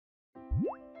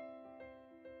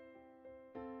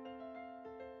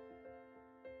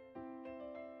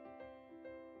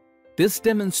This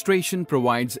demonstration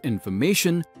provides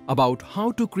information about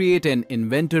how to create an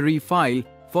inventory file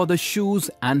for the shoes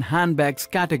and handbags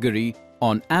category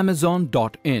on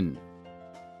Amazon.in.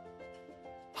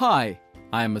 Hi,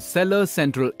 I am a Seller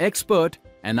Central expert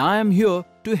and I am here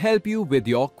to help you with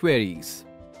your queries.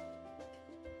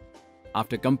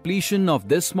 After completion of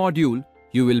this module,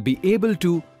 you will be able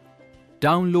to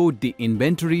download the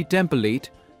inventory template,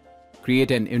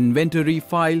 create an inventory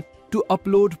file to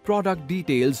upload product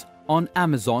details on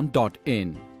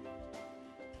Amazon.in.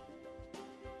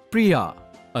 Priya,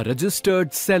 a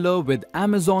registered seller with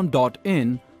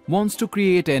Amazon.in, wants to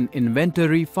create an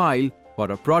inventory file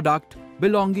for a product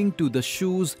belonging to the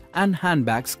shoes and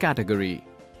handbags category.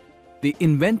 The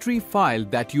inventory file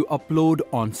that you upload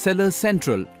on Seller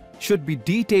Central should be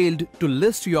detailed to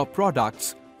list your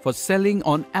products for selling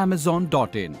on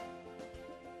Amazon.in.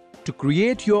 To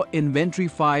create your inventory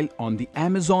file on the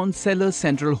Amazon Seller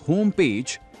Central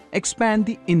homepage, expand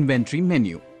the inventory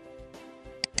menu.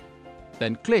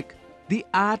 Then click the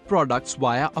Add Products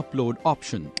via Upload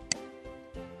option.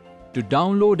 To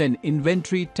download an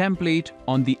inventory template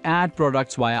on the Add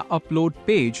Products via Upload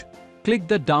page, click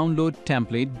the Download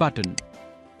Template button.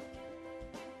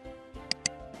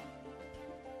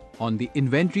 On the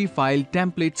Inventory File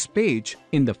Templates page,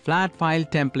 in the Flat File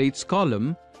Templates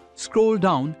column, scroll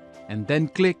down and then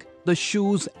click the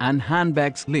Shoes and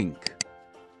Handbags link.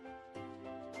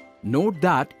 Note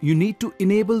that you need to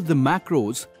enable the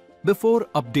macros before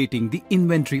updating the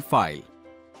inventory file.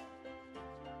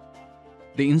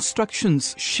 The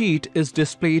instructions sheet is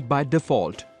displayed by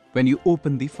default when you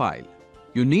open the file.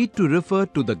 You need to refer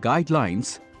to the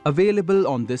guidelines available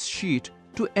on this sheet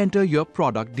to enter your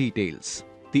product details.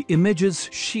 The Images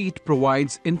sheet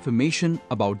provides information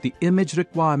about the image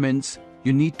requirements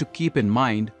you need to keep in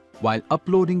mind while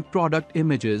uploading product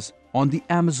images on the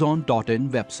Amazon.in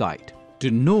website. To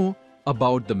know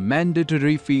about the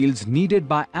mandatory fields needed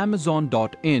by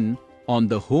Amazon.in, on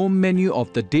the home menu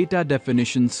of the Data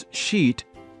Definitions sheet,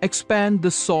 expand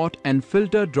the Sort and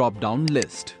Filter drop-down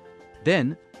list.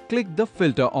 Then, click the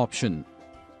Filter option.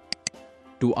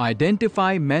 To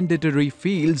identify mandatory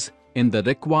fields in the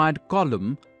required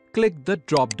column, click the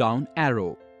drop-down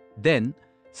arrow. Then,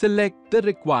 select the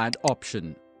required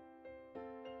option.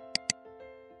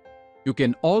 You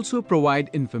can also provide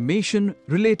information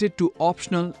related to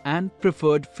optional and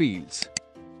preferred fields.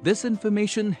 This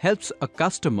information helps a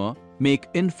customer make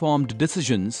informed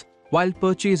decisions while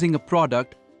purchasing a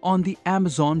product on the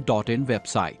Amazon.in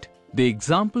website. The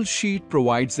example sheet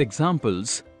provides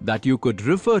examples that you could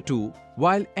refer to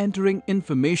while entering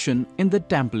information in the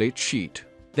template sheet.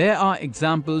 There are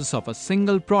examples of a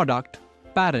single product,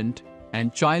 parent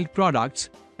and child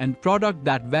products, and product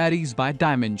that varies by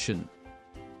dimension.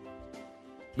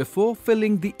 Before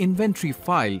filling the inventory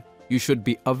file, you should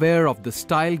be aware of the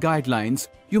style guidelines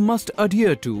you must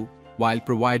adhere to while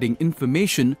providing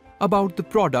information about the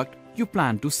product you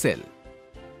plan to sell.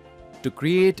 To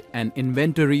create an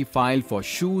inventory file for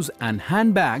shoes and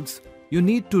handbags, you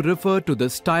need to refer to the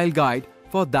style guide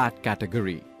for that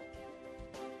category.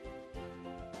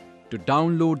 To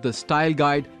download the style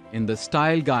guide, in the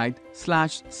Style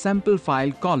Guide/Sample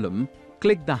File column,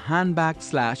 click the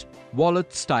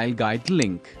Handbag/Wallet Style Guide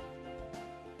link.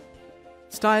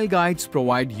 Style guides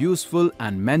provide useful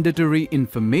and mandatory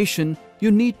information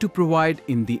you need to provide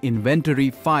in the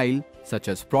inventory file, such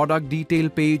as product detail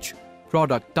page,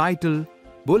 product title,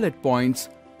 bullet points,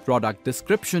 product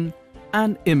description,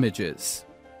 and images.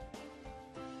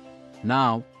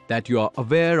 Now that you are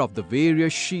aware of the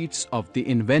various sheets of the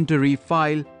inventory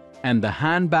file and the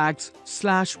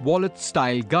Handbags/Wallet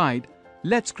Style Guide,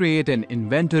 let's create an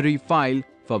inventory file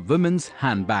for women's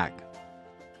handbag.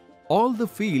 All the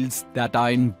fields that are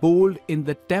in bold in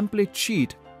the template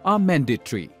sheet are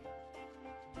mandatory.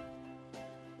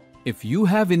 If you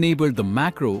have enabled the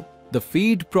macro, the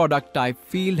Feed Product Type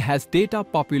field has data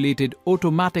populated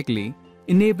automatically,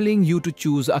 enabling you to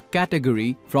choose a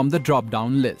category from the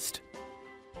drop-down list.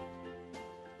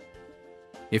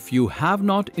 If you have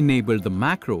not enabled the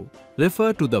macro,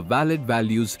 refer to the Valid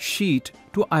Values sheet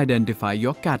to identify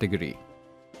your category.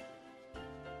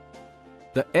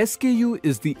 The SKU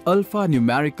is the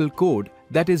alphanumerical code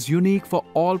that is unique for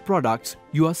all products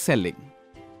you are selling.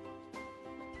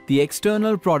 The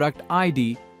external product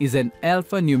ID is an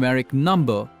alphanumeric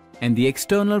number and the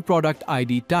external product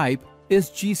ID type is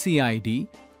GCID,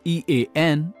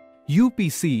 EAN,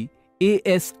 UPC,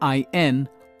 ASIN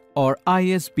or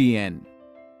ISBN.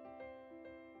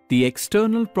 The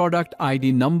external product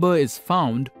ID number is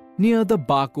found near the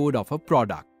barcode of a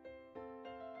product.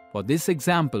 For this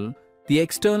example, the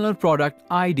external product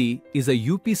ID is a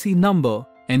UPC number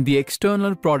and the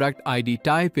external product ID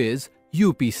type is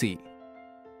UPC.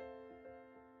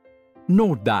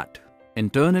 Note that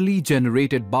internally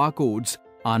generated barcodes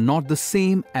are not the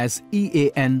same as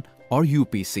EAN or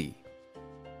UPC.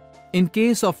 In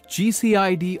case of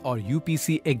GCID or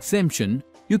UPC exemption,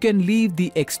 you can leave the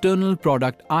external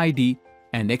product ID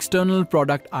and external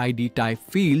product ID type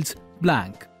fields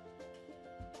blank.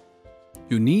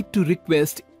 You need to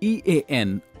request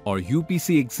EAN or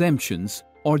UPC exemptions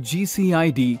or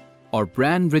GCID or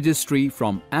brand registry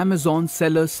from Amazon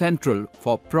Seller Central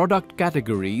for product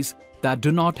categories that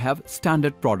do not have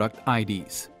standard product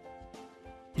IDs.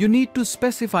 You need to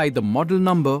specify the model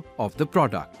number of the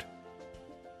product.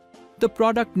 The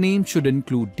product name should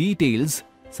include details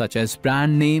such as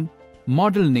brand name,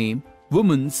 model name,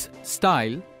 woman's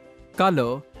style,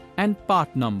 color, and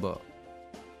part number.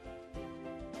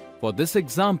 For this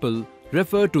example,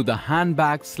 refer to the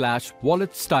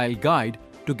Handbags/Wallet Style Guide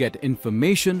to get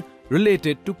information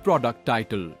related to product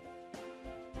title.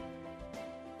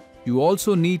 You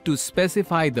also need to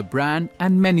specify the brand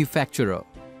and manufacturer.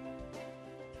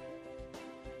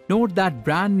 Note that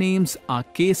brand names are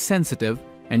case sensitive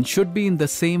and should be in the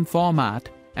same format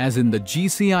as in the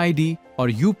GCID or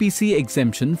UPC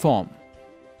exemption form.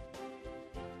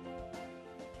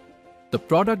 The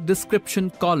product description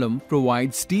column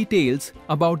provides details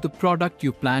about the product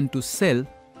you plan to sell,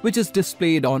 which is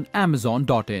displayed on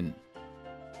Amazon.in.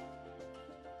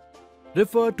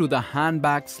 Refer to the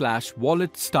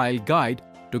Handbags/Wallet Style Guide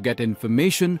to get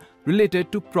information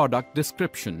related to product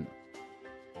description.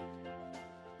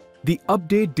 The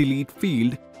Update Delete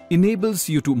field enables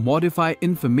you to modify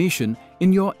information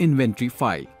in your inventory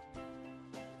file.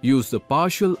 Use the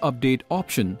Partial Update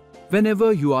option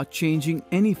whenever you are changing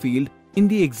any field in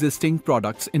the existing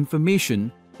product's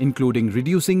information, including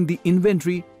reducing the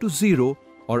inventory to 0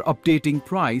 or updating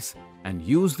price, and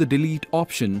use the Delete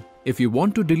option if you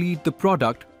want to delete the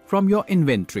product from your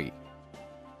inventory.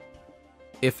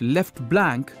 If left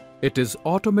blank, it is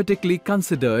automatically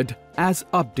considered as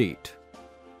update.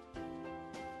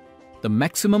 The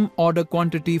maximum order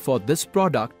quantity for this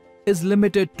product is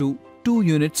limited to 2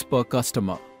 units per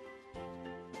customer.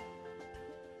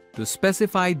 To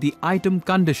specify the item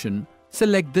condition,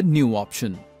 select the New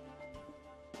option.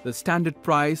 The standard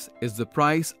price is the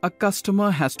price a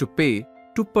customer has to pay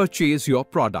to purchase your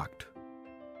product.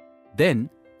 Then,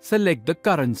 select the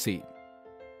currency.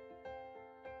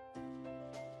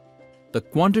 The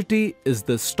quantity is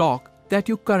the stock that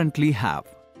you currently have.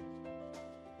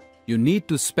 You need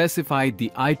to specify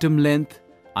the item length,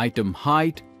 item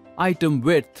height, item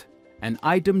width, and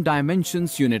item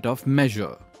dimensions unit of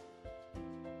measure.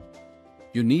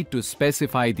 You need to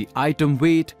specify the item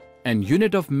weight and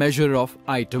unit of measure of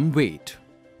item weight.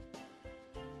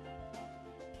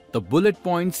 The bullet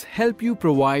points help you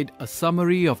provide a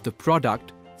summary of the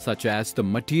product, such as the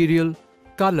material,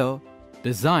 color,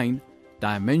 design,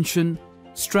 dimension,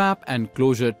 strap and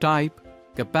closure type,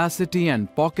 capacity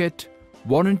and pocket,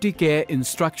 warranty care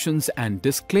instructions and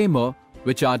disclaimer,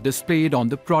 which are displayed on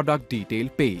the product detail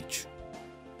page.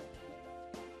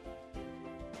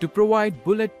 To provide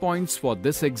bullet points for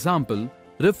this example,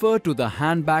 refer to the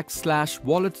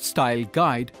Handbags/Wallet Style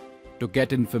Guide to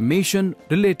get information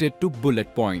related to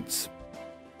bullet points.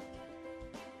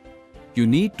 You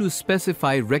need to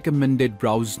specify recommended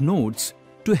browse nodes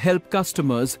to help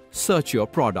customers search your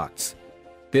products.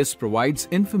 This provides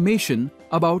information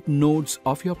about nodes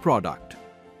of your product.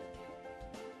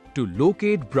 To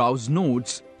locate browse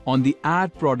nodes on the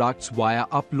Add Products via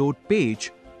Upload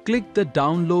page, click the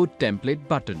Download Template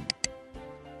button.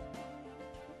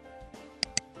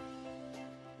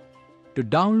 To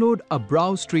download a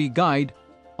Browse Tree Guide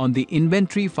on the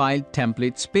Inventory File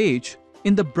Templates page,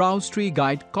 in the Browse Tree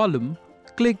Guide column,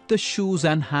 click the Shoes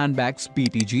and Handbags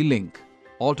BTG link.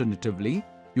 Alternatively,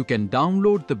 you can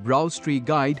download the Browse Tree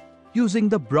Guide using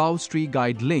the Browse Tree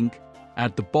Guide link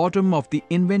at the bottom of the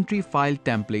Inventory File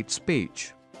Templates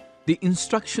page. The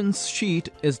instructions sheet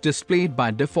is displayed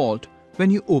by default when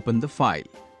you open the file.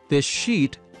 This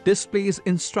sheet displays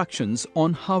instructions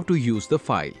on how to use the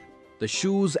file. The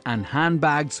Shoes and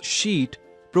Handbags sheet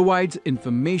provides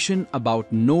information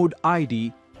about node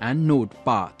ID and node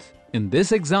path. In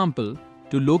this example,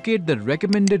 to locate the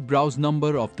recommended browse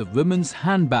number of the women's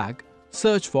handbag,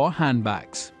 search for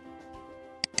handbags.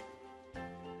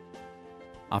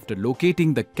 After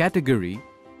locating the category,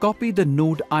 copy the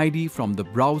node ID from the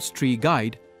Browse Tree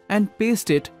Guide and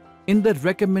paste it in the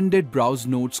Recommended Browse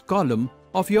Nodes column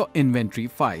of your inventory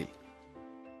file.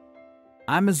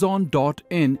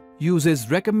 Amazon.in uses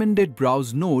Recommended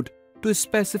Browse Node to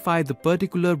specify the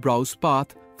particular browse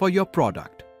path for your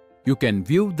product. You can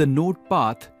view the node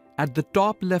path at the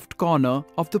top left corner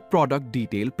of the product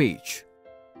detail page.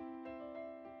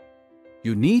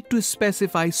 You need to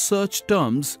specify search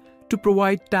terms to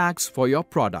provide tags for your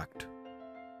product.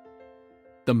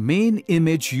 The main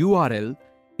image URL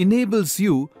enables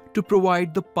you to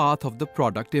provide the path of the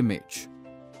product image.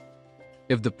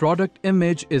 If the product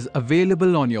image is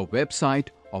available on your website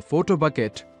or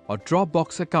PhotoBucket or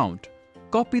Dropbox account,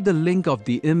 copy the link of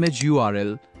the image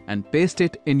URL and paste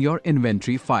it in your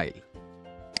inventory file.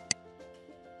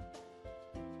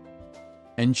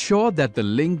 Ensure that the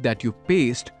link that you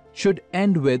paste should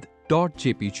end with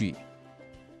 .jpg.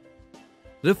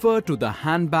 Refer to the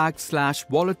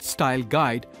Handbags/wallet style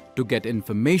guide to get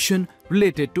information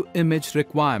related to image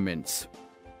requirements.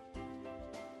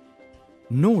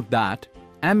 Note that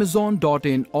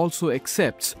Amazon.in also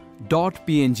accepts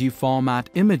 .png format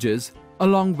images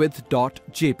along with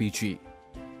 .jpg.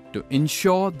 To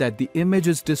ensure that the image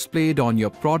is displayed on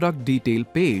your product detail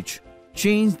page,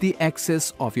 change the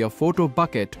access of your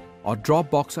PhotoBucket or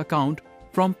Dropbox account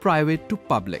from private to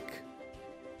public.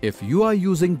 If you are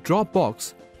using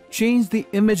Dropbox, change the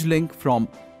image link from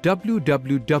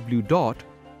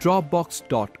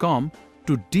www.dropbox.com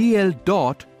to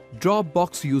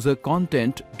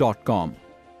dl.dropboxusercontent.com.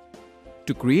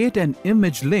 To create an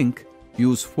image link,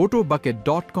 use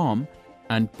photobucket.com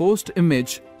and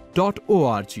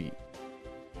postimage.org.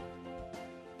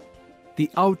 The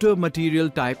outer material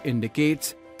type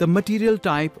indicates the material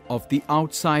type of the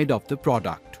outside of the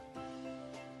product.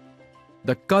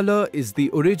 The color is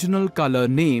the original color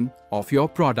name of your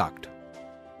product.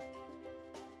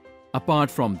 Apart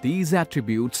from these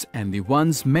attributes and the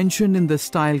ones mentioned in the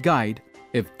style guide,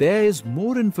 if there is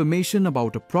more information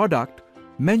about a product,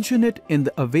 mention it in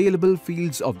the available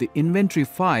fields of the inventory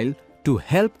file to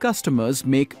help customers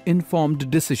make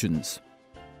informed decisions.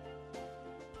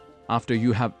 After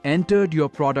you have entered your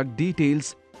product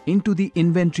details into the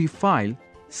inventory file,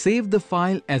 save the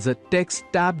file as a text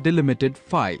tab delimited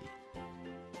file.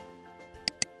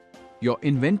 Your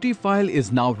inventory file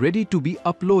is now ready to be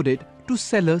uploaded to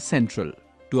Seller Central.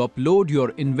 To upload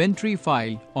your inventory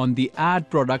file on the Add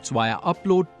Products via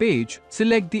Upload page,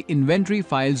 select the Inventory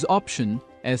Files option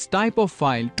as type of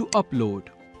file to upload.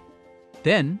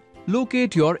 Then,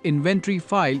 locate your inventory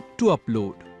file to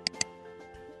upload.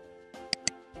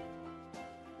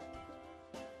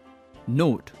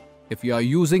 Note: if you are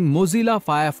using Mozilla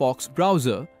Firefox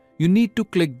browser, you need to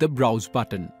click the Browse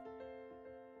button.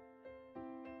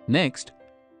 Next,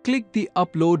 click the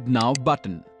Upload Now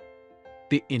button.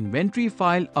 The Inventory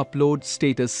File Upload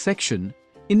Status section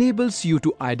enables you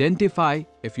to identify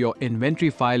if your inventory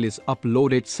file is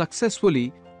uploaded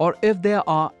successfully or if there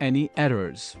are any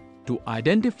errors. To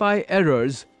identify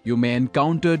errors you may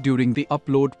encounter during the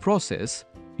upload process,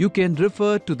 you can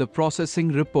refer to the processing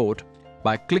report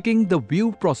by clicking the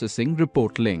View Processing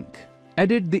Report link.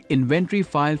 Edit the inventory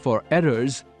file for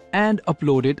errors and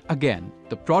upload it again.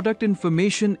 The product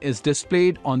information is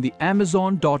displayed on the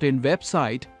Amazon.in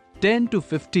website 10 to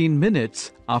 15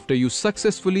 minutes after you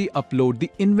successfully upload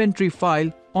the inventory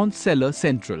file on Seller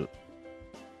Central.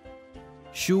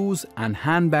 Shoes and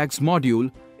handbags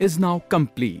module is now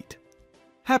complete.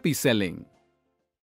 Happy selling!